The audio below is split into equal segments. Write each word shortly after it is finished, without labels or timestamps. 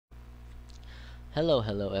Hello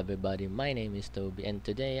everybody. My name is Toby, and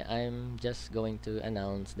today I'm just going to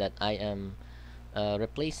announce that I am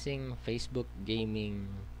replacing Facebook gaming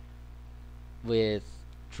with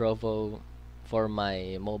Trovo for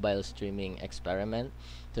my mobile streaming experiment.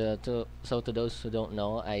 To those who don't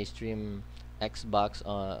know, I stream Xbox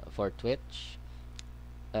for Twitch,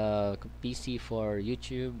 PC for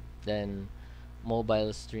YouTube, then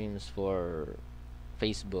mobile streams for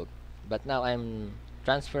Facebook. But now I'm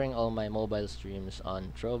transferring all my mobile streams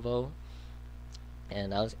on Trovo,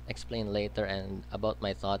 and I'll explain later and about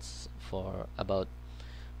my thoughts for about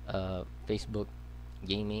Facebook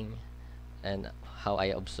gaming and how I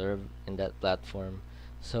observe in that platform.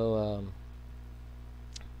 So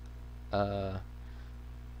uh,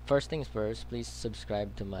 first things first, please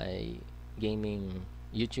subscribe to my gaming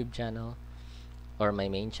YouTube channel or my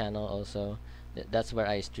main channel also. That's where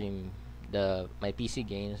I stream the my PC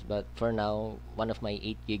games. But for now, one of my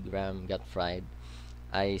 8 gig RAM got fried.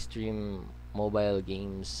 I stream mobile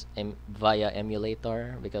games via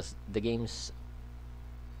emulator because the games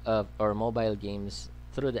or mobile games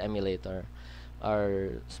through the emulator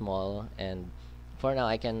are small, and for now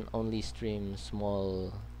I can only stream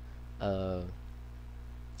small uh,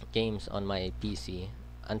 games on my PC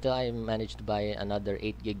until I manage to buy another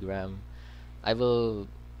 8 gig RAM. I will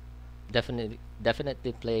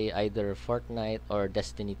definitely play either Fortnite or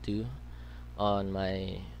Destiny 2 on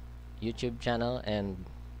my YouTube channel, and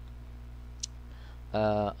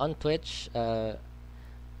on Twitch.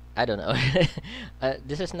 I don't know.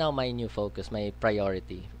 This is now my new focus, my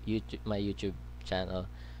priority, my YouTube channel,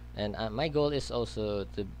 and my goal is also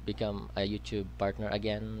to become a YouTube partner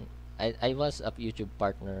again. I was a YouTube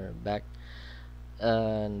partner back,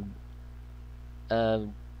 and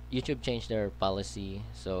uh, YouTube changed their policy,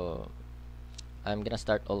 so I'm gonna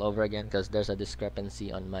start all over again because there's a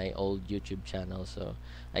discrepancy on my old YouTube channel. So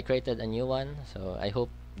I created a new one. So I hope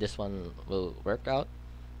this one will work out.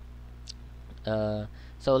 Uh,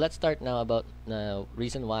 so let's start now about the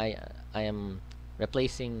reason why I am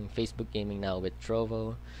replacing Facebook gaming now with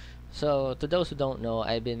Trovo. So to those who don't know,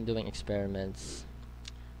 I've been doing experiments.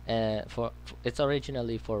 It's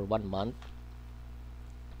originally for 1 month,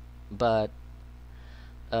 but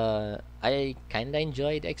I kinda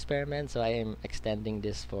enjoyed the experiment, so I am extending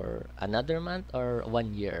this for another month or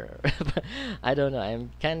 1 year. I don't know.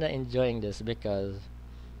 I'm kinda enjoying this because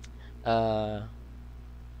uh,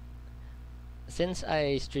 since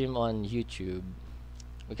I stream on YouTube,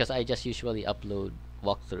 because I just usually upload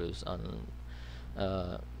walkthroughs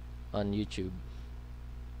uh, on YouTube,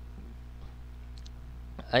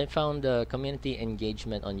 I found the community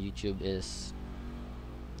engagement on YouTube is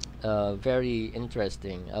very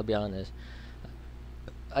interesting. I'll be honest.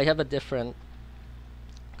 I have a different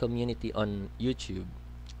community on YouTube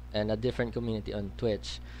and a different community on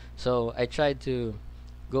Twitch. So I tried to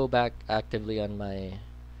go back actively on my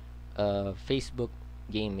Facebook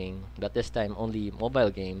gaming, but this time only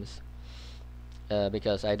mobile games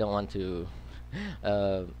because I don't want to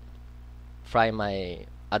uh, fry my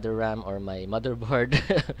other RAM or my motherboard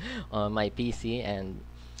on my PC, and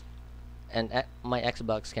my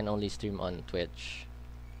Xbox can only stream on Twitch.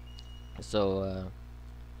 So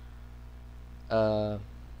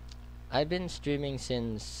I've been streaming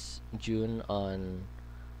since June on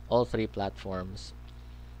all three platforms,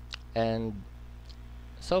 and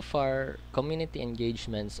so far community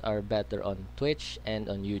engagements are better on Twitch and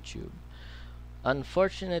on YouTube.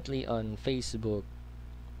 Unfortunately, on Facebook,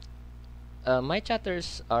 my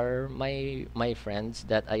chatters are my friends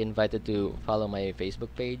that I invited to follow my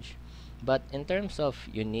Facebook page, but in terms of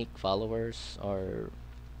unique followers or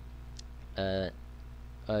uh,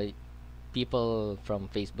 uh, people from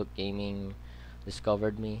Facebook gaming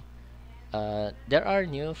discovered me, there are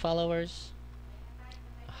new followers.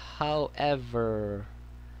 However,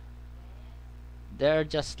 they're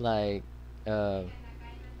just like uh,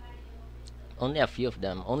 only a few of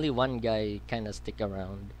them. Only one guy kind of stick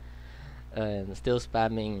around and still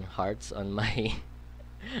spamming hearts on my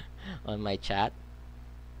on my chat.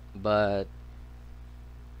 But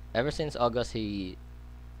ever since August, I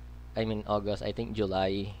mean August, I think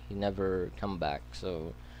July, he never come back.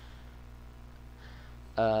 So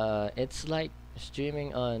it's like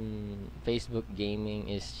streaming on Facebook gaming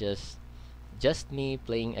is just me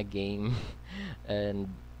playing a game,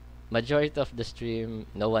 and majority of the stream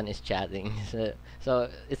no one is chatting. So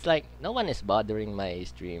it's like no one is bothering my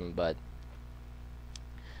stream,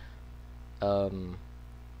 um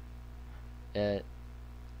uh,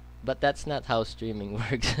 but that's not how streaming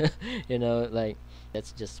works. Like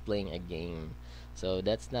that's just playing a game, so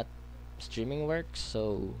that's not streaming works.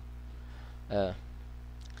 So uh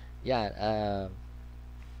yeah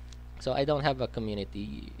So I don't have a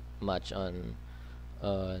community much on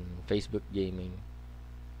Facebook gaming,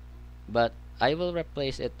 but I will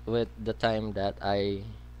replace it with the time that I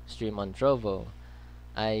stream on Trovo.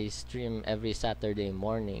 I stream every Saturday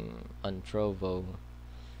morning on Trovo,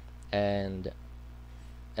 and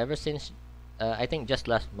ever since I think just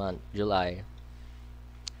last month, July,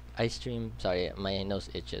 I stream. Sorry, my nose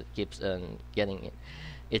itches, keeps on getting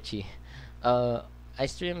itchy. Uh, I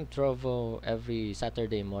stream Trovo every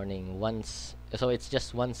Saturday morning once, so it's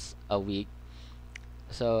just once a week.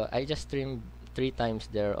 So I just stream 3 times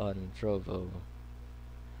there on Trovo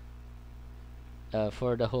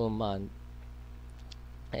for the whole month.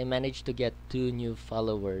 I managed to get 2 new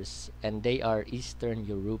followers, and they are Eastern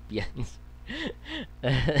Europeans.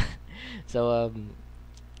 so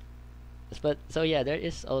but so yeah, there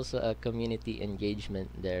is also a community engagement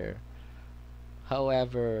there.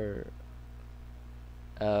 However,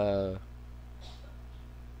 uh,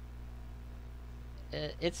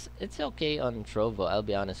 it's okay on Trovo. I'll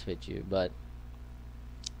be honest with you, but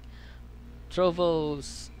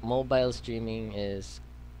Trovo's mobile streaming is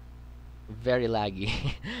very laggy.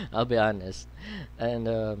 I'll be honest, and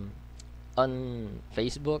on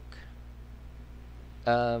Facebook,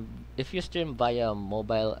 if you stream via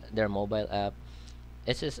their mobile app,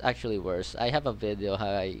 it's just actually worse. I have a video how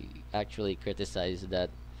I actually criticize that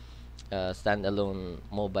standalone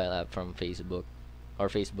mobile app from Facebook or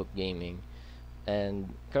Facebook Gaming.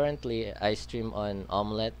 And currently, I stream on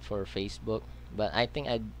Omelette for Facebook, but I think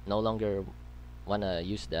I no longer wanna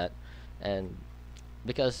use that, and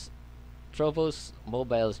because Trovo's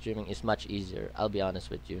mobile streaming is much easier. I'll be honest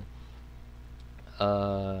with you.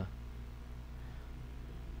 Uh,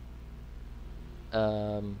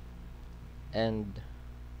 um, and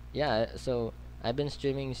yeah, so I've been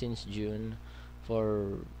streaming since June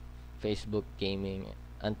for Facebook Gaming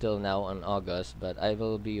until now on August, but I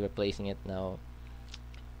will be replacing it now.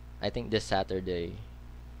 I think this Saturday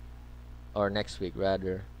or next week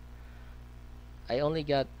rather. I only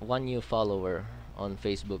got 1 new follower on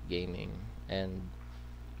Facebook Gaming, and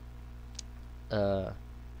uh,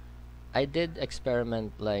 I did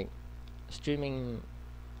experiment like streaming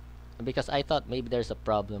because I thought maybe there's a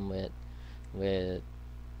problem with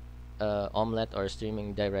Omelette or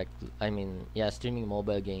streaming direct. I mean, yeah, streaming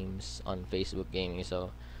mobile games on Facebook Gaming.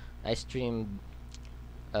 So I streamed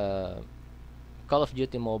uh, Call of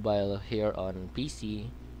Duty Mobile here on PC.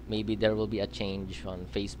 Maybe there will be a change on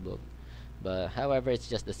Facebook, but however, it's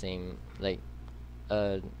just the same. Like,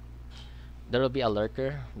 uh, there will be a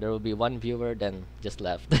lurker. There will be one viewer, then just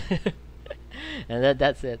left, and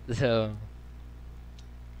that's it.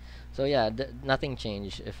 So yeah, nothing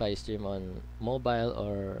changed if I stream on mobile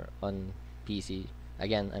or on PC.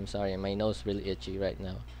 Again, I'm sorry, my nose really itchy right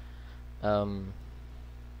now. Um,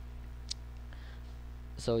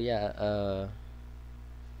 so yeah,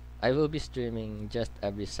 I will be streaming just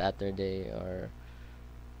every Saturday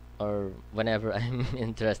or whenever I'm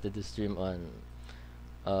interested to stream on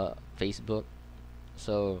Facebook.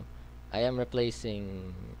 So I am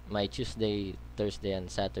replacing my Tuesday, Thursday, and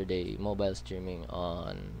Saturday mobile streaming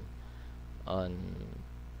on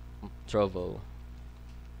Trovo,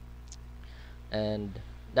 and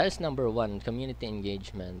that is number one. Community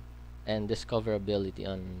engagement and discoverability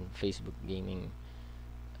on Facebook Gaming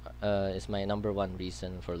is my number one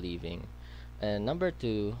reason for leaving, and number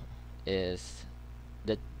two is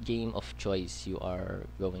the game of choice you are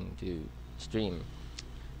going to stream.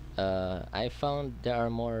 I found there are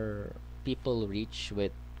more people reach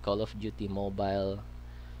with Call of Duty Mobile,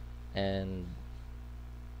 and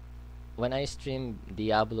when I streamed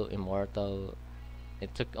Diablo Immortal,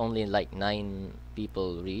 it took only like 9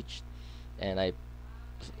 people reached, and I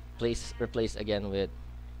replaced again with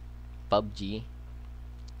PUBG,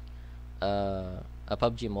 a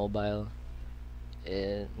PUBG Mobile.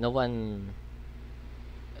 No one.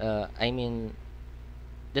 I mean,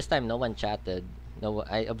 this time no one chatted. No,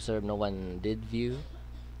 I observed no one did view,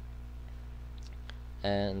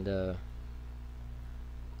 and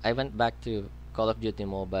I went back to Call of Duty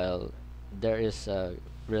Mobile. There is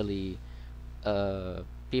really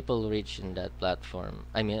people reach in that platform.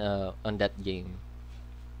 I mean, on that game.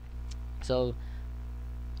 So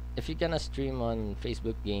if you're gonna stream on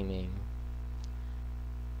Facebook Gaming,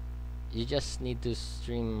 you just need to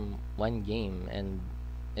stream one game, and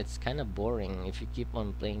it's kind of boring if you keep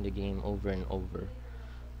on playing the game over and over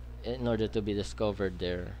in order to be discovered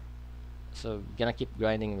there. So gonna keep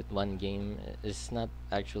grinding with one game is not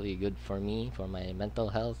actually good for me, for my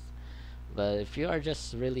mental health. But if you are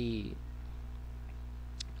just really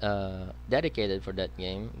dedicated for that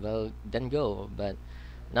game, well, then go. But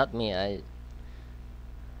not me.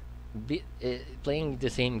 playing the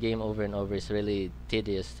same game over and over is really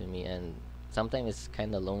tedious to me, and sometimes it's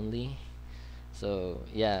kind of lonely. So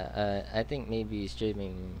yeah, I think maybe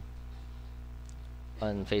streaming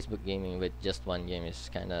on Facebook gaming with just one game is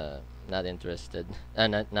kind of not interested.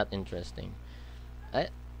 Not interesting. I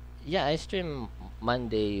Yeah, I stream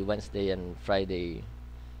Monday, Wednesday, and Friday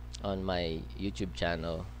on my YouTube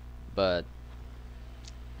channel, but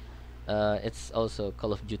it's also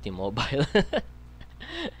Call of Duty Mobile.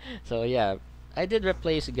 So yeah, I did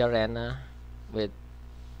replace Garena with,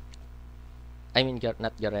 I mean,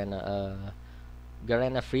 not Garena,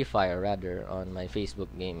 Garena Free Fire rather, on my Facebook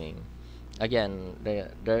gaming. Again,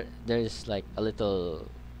 there's like a little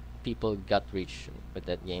people got reach with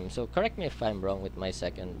that game. So correct me if I'm wrong with my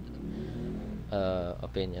second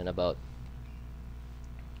opinion about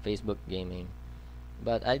Facebook gaming.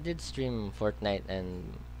 But I did stream Fortnite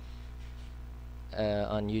and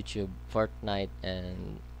on YouTube, Fortnite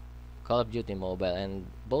and Call of Duty Mobile, and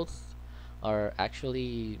both are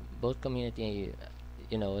actually both community.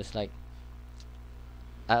 It's like,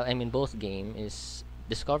 I mean, both game is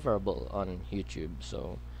discoverable on YouTube,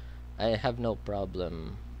 so I have no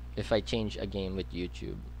problem if I change a game with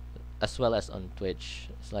YouTube, as well as on Twitch.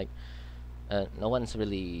 It's like, no one's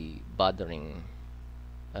really bothering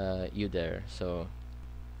you there, so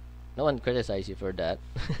no one criticize you for that,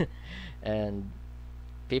 and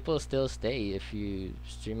people still stay if you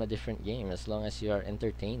stream a different game as long as you are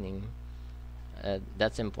entertaining.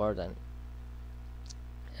 That's important.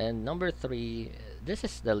 And number three, this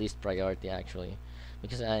is the least priority actually,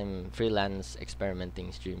 because I'm freelance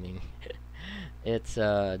experimenting streaming. It's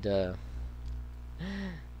the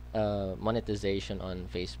monetization on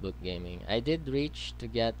Facebook gaming. I did reach to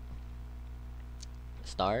get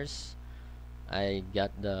stars. I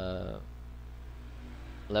got the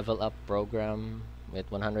level up program with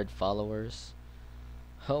 100 followers.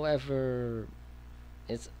 However,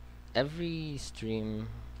 it's every stream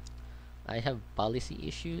I have policy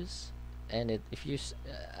issues, and it if you s-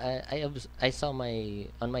 I saw my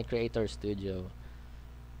on my creator studio,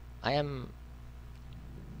 I am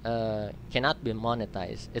cannot be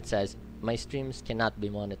monetized. It says my streams cannot be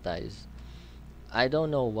monetized. I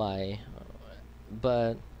don't know why,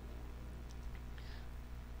 but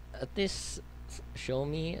at least show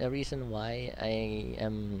me a reason why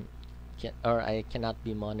or I cannot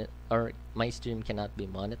be or my stream cannot be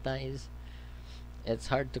monetized. It's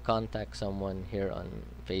hard to contact someone here on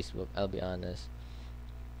Facebook, I'll be honest.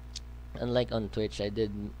 Unlike on Twitch, I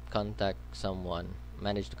did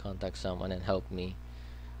manage to contact someone and help me.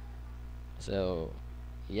 So,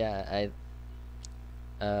 yeah,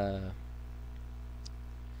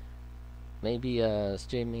 maybe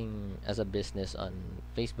streaming as a business on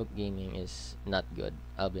Facebook gaming is not good,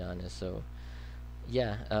 I'll be honest. So,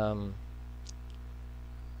 yeah,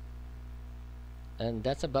 and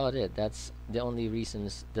that's about it. That's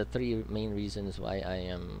the three main reasons why I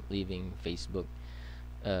am leaving Facebook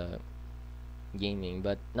uh, gaming.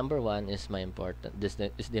 But number one is is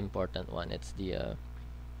the important one. It's the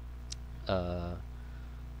uh,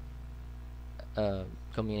 uh,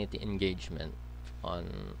 community engagement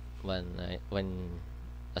on when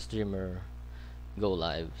a streamer go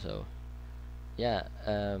live. So yeah,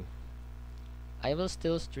 I will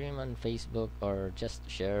still stream on Facebook or just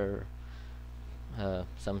share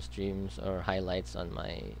some streams or highlights on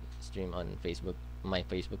my stream on Facebook, my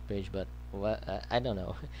Facebook page. But I don't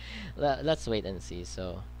know. Let's wait and see.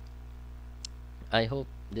 So I hope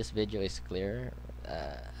this video is clear.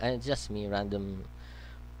 And just me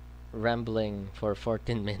rambling for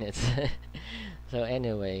 14 minutes. So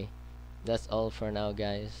anyway, that's all for now,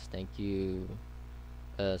 guys. Thank you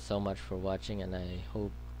so much for watching, and I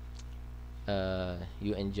hope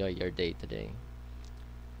you enjoy your day today.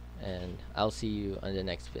 And I'll see you on the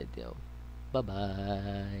next video. Bye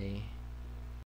bye.